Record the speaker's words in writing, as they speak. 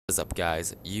What's up,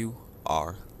 guys? You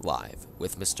are live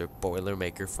with Mr.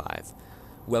 Boilermaker 5.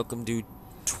 Welcome to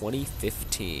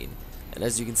 2015. And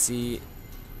as you can see,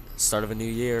 start of a new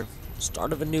year,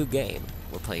 start of a new game.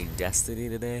 We're playing Destiny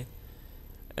today,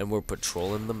 and we're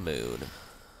patrolling the moon.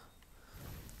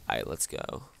 Alright, let's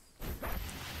go.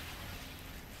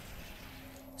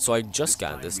 So I just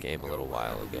got this game a little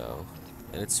while ago,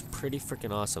 and it's pretty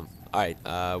freaking awesome. Alright,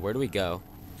 where do we go?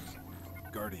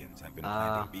 Guardians have been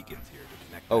planting beacons here to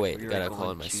connect. Oh wait, gotta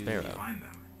call in my Sparrow.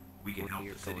 We can help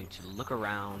the city. Going to look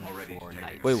around for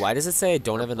night. Wait, why does it say I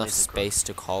don't have enough space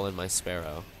to call in my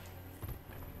Sparrow?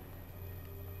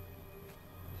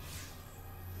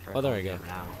 Oh, there we go.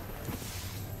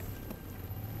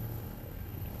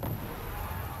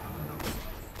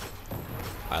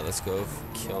 Alright, let's go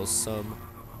kill some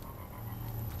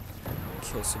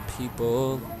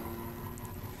people.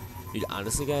 Dude,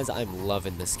 honestly, guys, I'm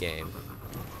loving this game.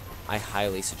 I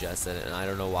highly suggest it, and I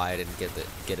don't know why I didn't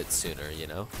get it sooner, you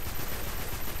know?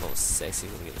 Oh, sexy,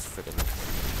 let me get this freaking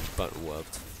butt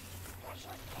whooped.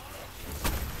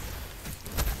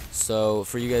 So,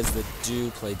 for you guys that do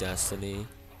play Destiny,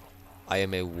 I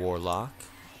am a Warlock.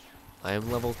 I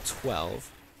am level 12.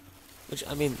 Which,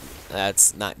 I mean,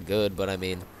 that's not good, but I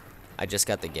mean, I just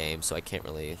got the game, so I can't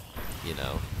really, you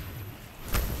know.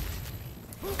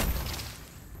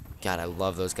 God, I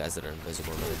love those guys that are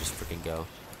invisible and they just freaking go.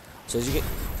 So as you get,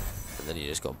 and then you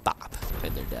just go bop,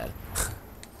 and they're dead.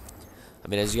 I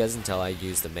mean, as you guys can tell, I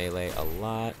use the melee a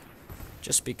lot,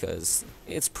 just because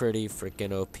it's pretty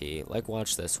freaking OP. Like,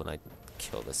 watch this when I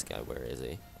kill this guy. Where is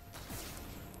he?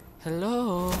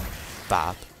 Hello?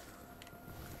 Bop.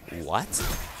 What?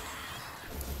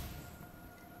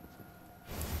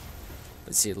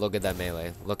 Let's see, look at that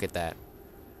melee. Look at that.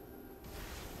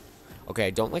 Okay,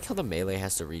 I don't like how the melee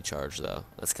has to recharge, though.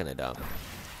 That's kind of dumb.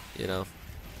 You know?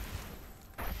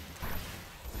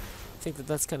 I think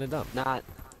that's kind of dumb. Not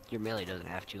your melee doesn't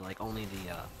have to, like only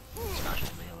the special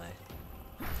melee.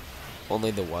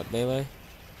 Only the what melee?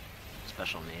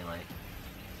 Special melee.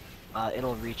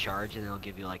 It'll recharge and it'll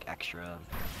give you like extra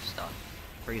stuff.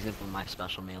 For example, my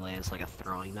special melee is like a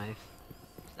throwing knife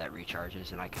that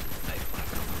recharges, and I can knife my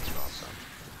opponents also.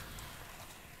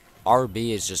 RB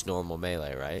is just normal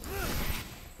melee, right?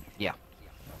 Yeah.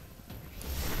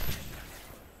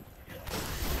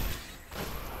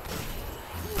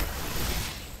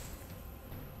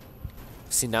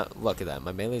 See, now, look at that.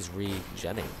 My melee's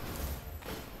regenning.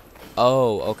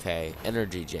 Oh, okay.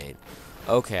 Energy Jane.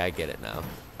 Okay, I get it now.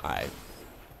 Alright.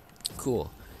 Cool.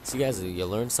 So, you guys, you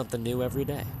learn something new every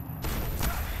day.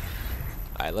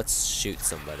 Alright, let's shoot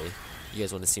somebody. You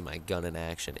guys want to see my gun in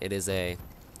action. It is a... I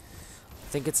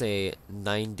think it's a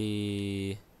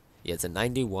 90... Yeah, it's a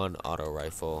 91 auto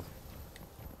rifle.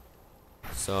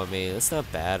 So, I mean, it's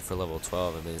not bad for level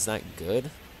 12. I mean, it's not good.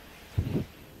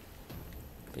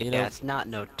 But, you know, Yeah, it's not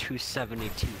no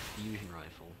 272 fusion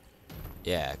rifle.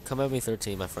 yeah, come at me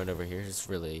 13, my friend over here is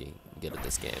really good at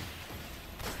this game.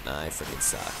 Nah, I freaking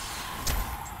suck.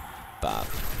 Bob.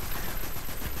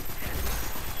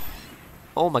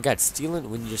 Oh my god,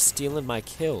 when you're stealing my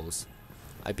kills,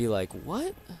 I'd be like,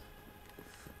 what?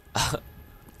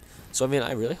 So, I mean,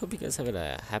 I really hope you guys having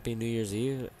a happy New Year's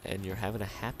Eve, and you're having a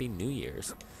happy New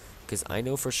Year's. Because I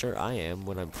know for sure I am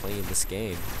when I'm playing this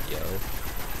game, yo.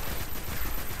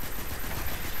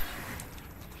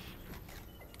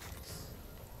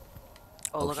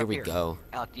 Oh, look here up we here. go.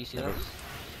 Alec, do you see Never-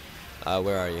 those?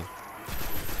 Where are you?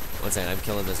 One second, I'm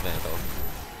killing this vandal.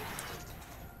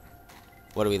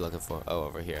 What are we looking for? Oh,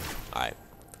 over here. Alright.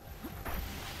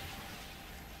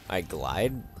 Alright,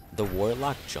 glide. The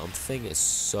Warlock jump thing is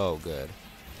so good.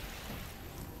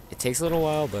 It takes a little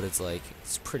while, but it's like,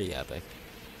 it's pretty epic.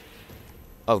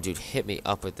 Oh, dude, hit me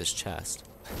up with this chest.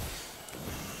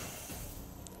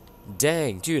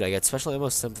 Dang, dude, I got special ammo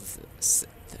synthesis.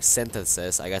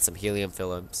 I got some helium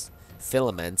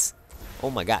filaments. Oh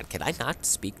my god, can I not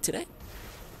speak today?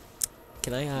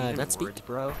 Can I not speak? Words,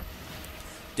 bro.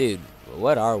 Dude,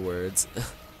 what are words?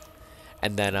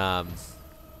 And then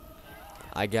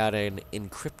I got an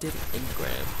encrypted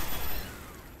engram.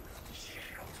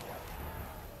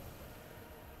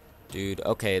 Dude,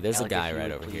 okay, there's a Alec, guy if you right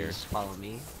would over here. please follow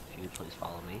me. If you would please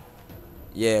follow me.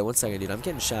 Yeah, one second, dude. I'm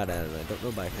getting shot at and I don't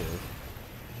know by who.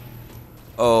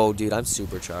 Oh, dude, I'm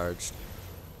supercharged.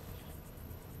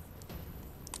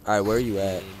 Alright, where are you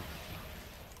at?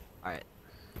 Alright.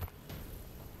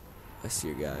 I see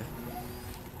your guy.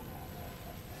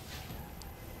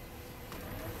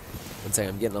 One second,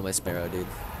 I'm getting on my Sparrow, dude.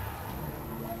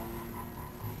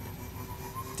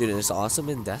 Dude, and it's awesome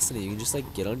in Destiny. You can just,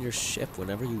 like, get on your ship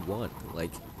whenever you want.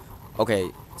 Like, okay,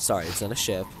 sorry, it's not a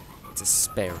ship. It's a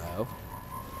Sparrow.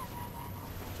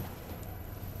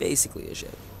 basically a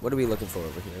ship. What are we looking for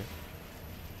over here?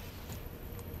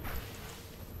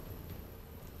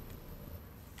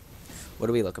 What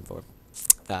are we looking for?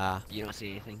 You don't see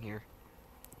anything here?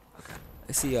 Okay.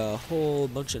 I see a whole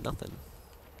bunch of nothing.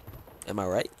 Am I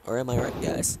right? Or am I right,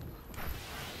 guys?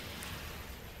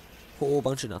 Whole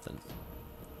bunch of nothing.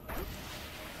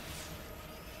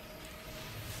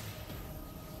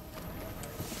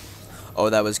 Oh,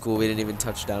 that was cool. We didn't even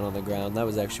touch down on the ground. That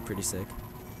was actually pretty sick.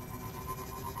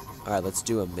 Alright, let's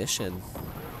do a mission.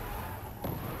 Yeah,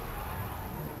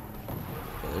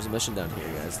 there's a mission down here,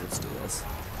 guys. Let's do this.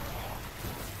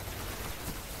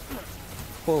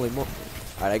 Holy moly.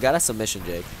 Alright, I got us a mission,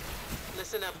 Jake.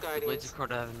 Listen up, The Blades of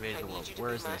Guardians. Crota haven't invaded I the need world. you to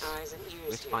Where be is my this? eyes and We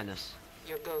ears have to here. find this.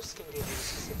 Your ghost can give you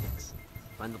specifics.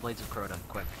 Find the Blades of Crota,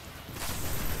 quick.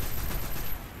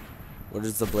 What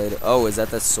is the blade? Oh, is that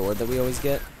the sword that we always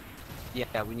get?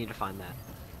 Yeah, we need to find that.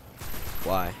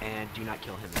 Why? And do not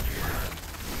kill him if you find him.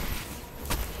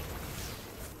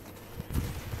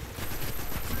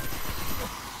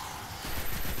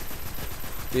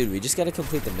 Dude, we just gotta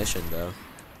complete the mission, bro.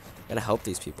 Gotta help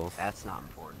these people. That's not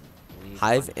important. We need to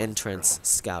Hive find the Blades of entrance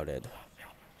scouted.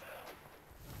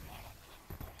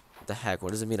 What the heck?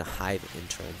 What does it mean, a hive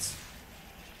entrance?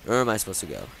 Where am I supposed to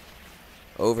go?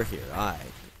 Over here.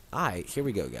 Alright, here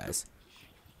we go, guys. Crota.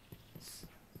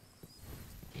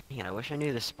 Man, I wish I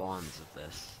knew the spawns of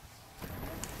this.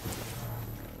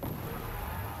 If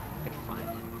I could find it,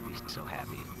 I'd be so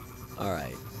happy.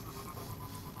 Alright.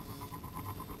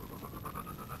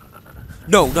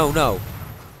 No, no, no!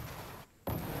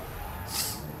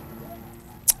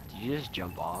 Did you just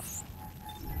jump off?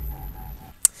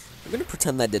 I'm gonna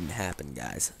pretend that didn't happen,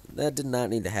 guys. That did not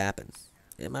need to happen.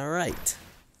 Am I right?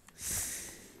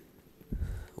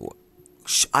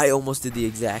 I almost did the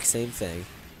exact same thing.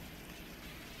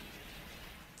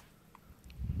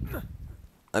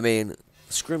 I mean,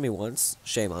 screw me once,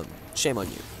 shame on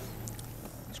you.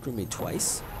 Screw me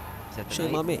twice, Is that the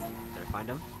shame knight? on me. Did I find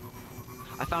him?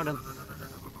 I found him!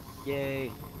 Yay!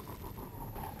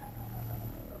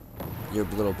 Your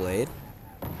little blade.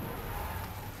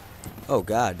 Oh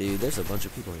god, dude, there's a bunch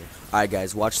of people here. Alright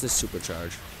guys, watch this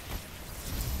supercharge.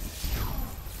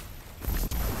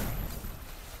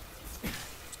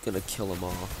 It's gonna kill them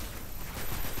all.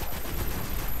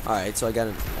 Alright, so I got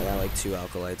like 2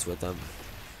 alkalites with them.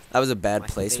 That was a bad My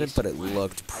placement, face but it went.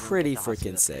 looked I didn't pretty get to see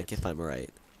freaking the sick, pits. if I'm right.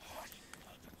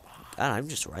 God, I'm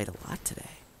just right a lot today.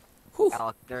 Whew.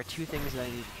 Alec, there are 2 things that I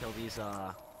need to kill these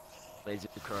Blades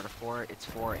of Crota for. It's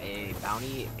for a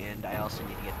bounty, and I also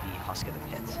need to get the Husk of the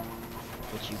Pits,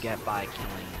 which you get by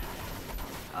killing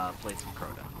Blades of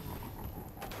Crota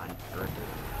on Earth.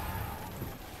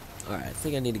 Alright, I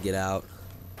think I need to get out.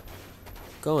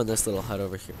 Go in this little hut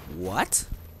over here. What?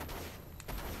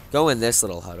 Go in this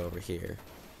little hut over here.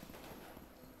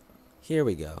 Here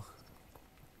we go.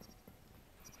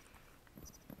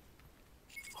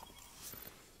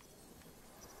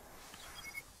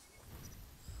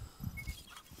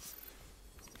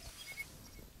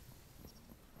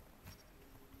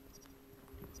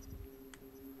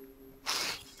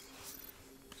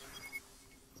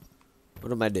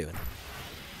 What am I doing?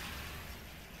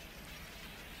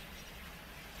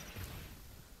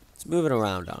 It's moving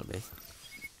around on me.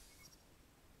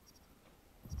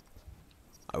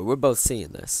 We're both seeing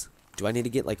this. Do I need to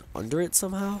get, like, under it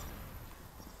somehow?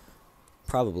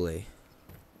 Probably.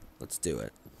 Let's do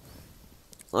it.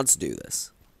 Let's do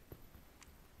this.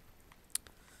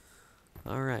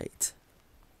 Alright.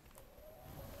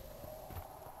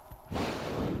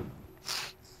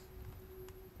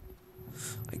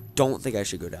 I don't think I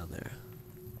should go down there.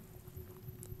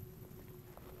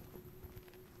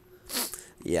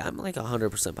 Yeah, I'm like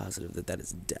 100% positive that that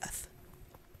is death.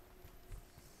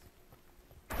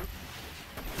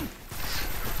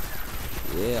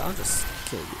 Yeah, I'll just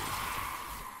kill you.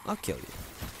 I'll kill you.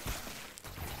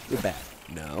 You're bad.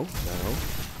 No, no,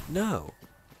 no.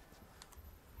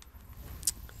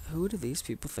 Who do these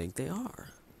people think they are?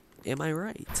 Am I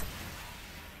right?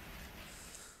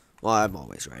 Well, I'm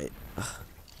always right.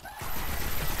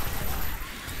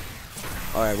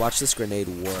 Alright, watch this grenade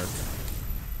work.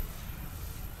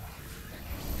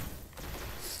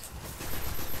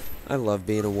 I love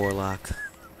being a warlock.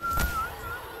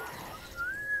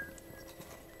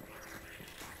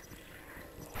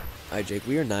 Alright, Jake,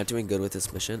 we are not doing good with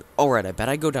this mission. Alright, I bet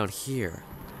I go down here.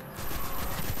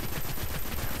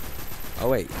 Oh,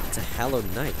 wait, it's a Hallowed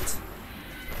Knight.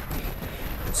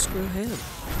 Screw him.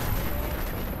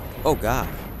 Oh, God.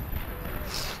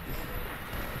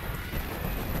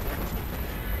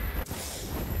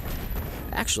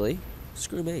 Actually,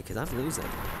 screw me, because I'm losing.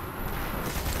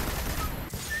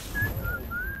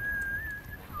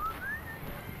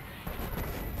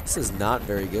 This is not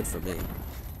very good for me.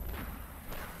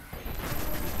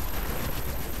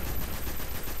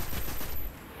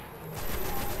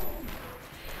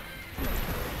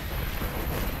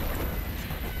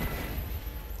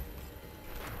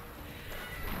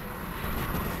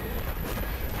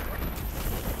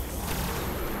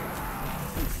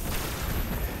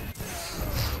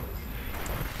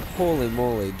 Holy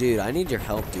moly, dude, I need your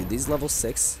help, dude. These level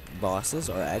 6 bosses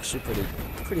are actually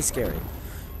pretty scary.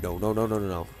 No, no, no, no, no,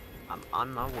 no. I'm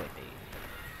on my way.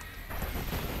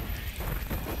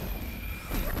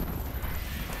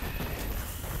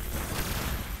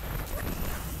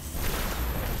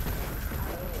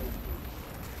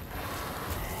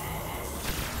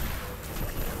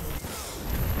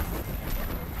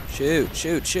 Shoot,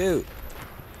 shoot, shoot.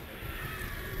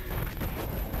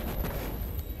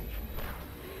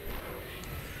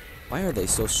 Why are they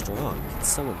so strong? Can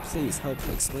someone please help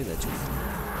me explain that to me?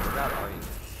 What are you?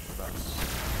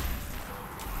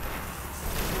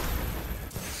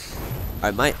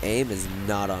 Alright, my aim is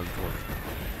not on point.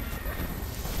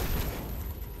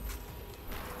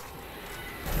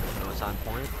 You know what's on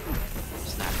point?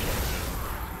 Snapchat.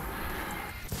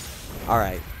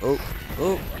 Alright.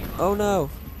 Oh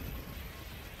no.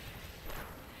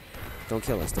 Don't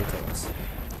kill us, don't kill us.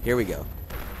 Here we go.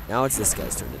 Now it's this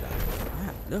guy's turn to die.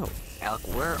 Crap, no. Alec,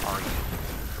 where are you?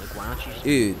 Like, why don't you just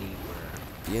Dude. leave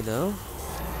where? You know?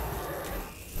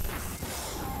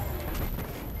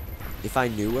 If I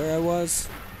knew where I was,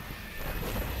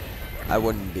 I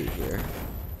wouldn't be here.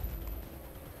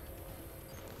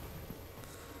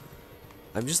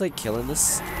 I'm just like killing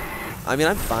this. I mean,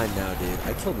 I'm fine now, dude.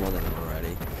 I killed one of them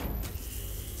already.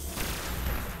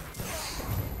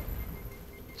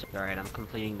 It's alright, I'm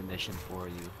completing the mission for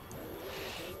you.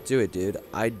 Do it, dude.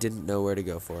 I didn't know where to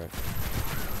go for it.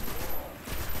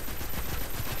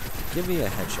 Give me a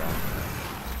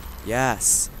headshot.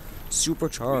 Yes.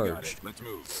 Supercharged. Let's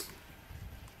move.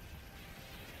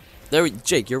 There we,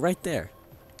 Jake, you're right there.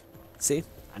 See?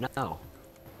 I know.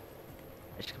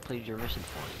 I just completed your mission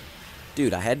for you.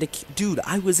 Dude, I had to dude,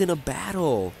 I was in a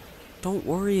battle. Don't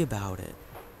worry about it.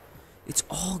 It's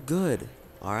all good.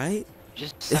 All right? You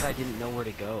just said I didn't know where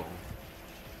to go.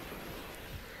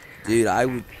 Dude, I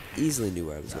would easily knew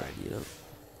where I was going, you know?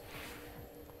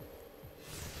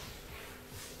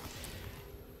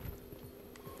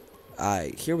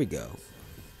 Alright, here we go.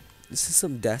 This is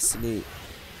some Destiny.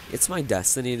 It's my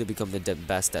destiny to become the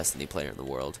best Destiny player in the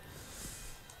world.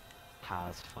 Ha,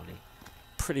 that's funny.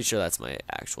 Pretty sure that's my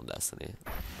actual destiny.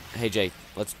 Hey, Jake,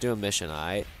 let's do a mission,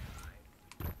 alright?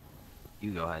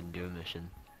 You go ahead and do a mission.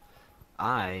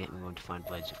 I am going to find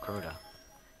Blades of Crota.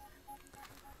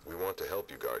 We want to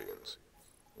help you, Guardians.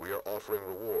 We are offering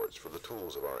rewards for the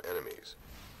tools of our enemies.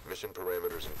 Mission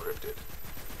parameters encrypted.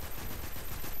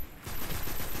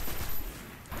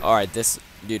 Alright,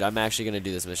 dude, I'm actually gonna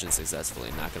do this mission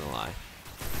successfully, not gonna lie.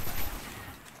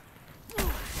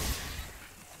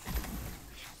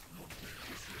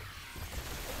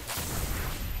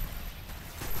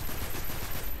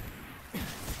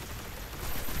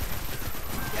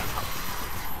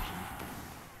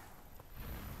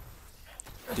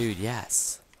 Dude,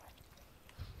 yes.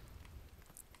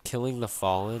 Killing the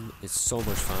Fallen is so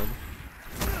much fun.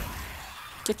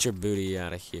 Get your booty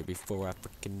out of here before I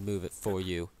freaking move it for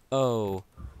you. Oh.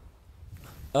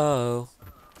 Oh.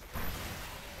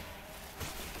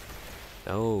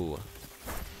 No.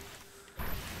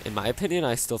 In my opinion,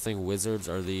 I still think wizards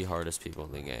are the hardest people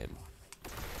in the game.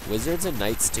 Wizards and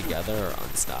knights together are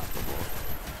unstoppable.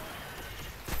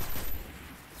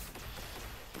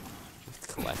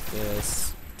 Collect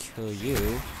this. Kill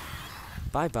you.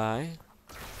 Bye-bye.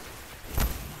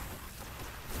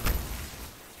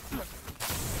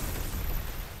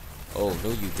 Oh, no,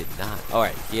 you did not.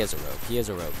 Alright, he has a rope. He has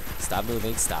a rope. Stop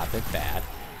moving. Stop it. Bad.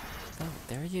 Oh,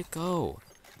 there you go.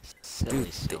 Silly,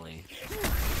 Dude, silly.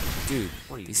 Dude,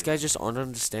 What are you these doing? guys just aren't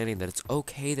understanding that it's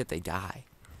okay that they die.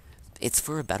 It's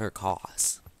for a better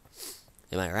cause.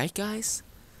 Am I right, guys?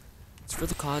 It's for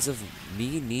the cause of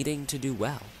me needing to do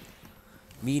well.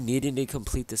 Me needing to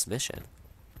complete this mission.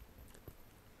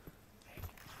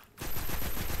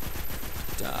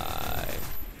 Die.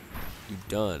 You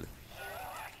done.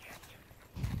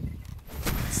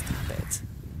 Stop it.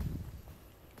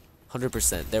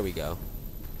 100%. There we go.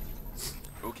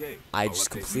 Okay. I I'll just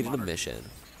update you completed a on our- mission.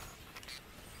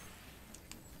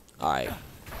 Alright.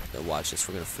 Now watch this.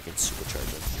 We're gonna freaking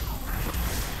supercharge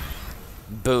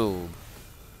it. Boom.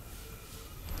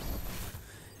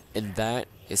 And that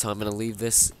is how I'm gonna leave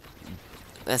this.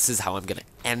 This is how I'm gonna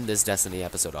end this Destiny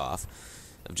episode off.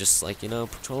 Of just like, you know,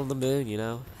 patrolling the moon, you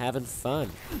know, having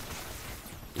fun.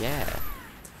 Yeah.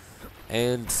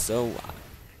 And so,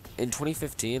 in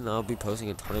 2015, I'll be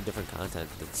posting a ton of different content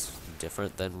that's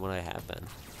different than what I have been.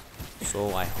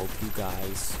 So I hope you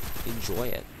guys enjoy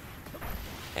it.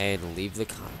 And leave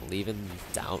in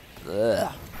down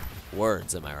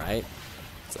words, am I right?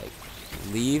 It's like,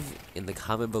 leave in the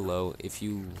comment below if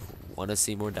you want to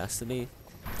see more Destiny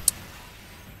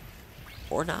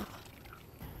or not.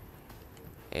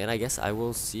 And I guess I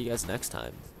will see you guys next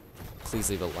time.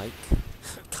 Please leave a like,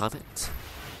 comment,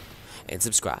 and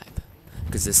subscribe.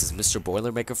 Because this is Mr.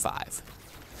 Boilermaker 5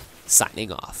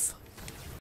 signing off.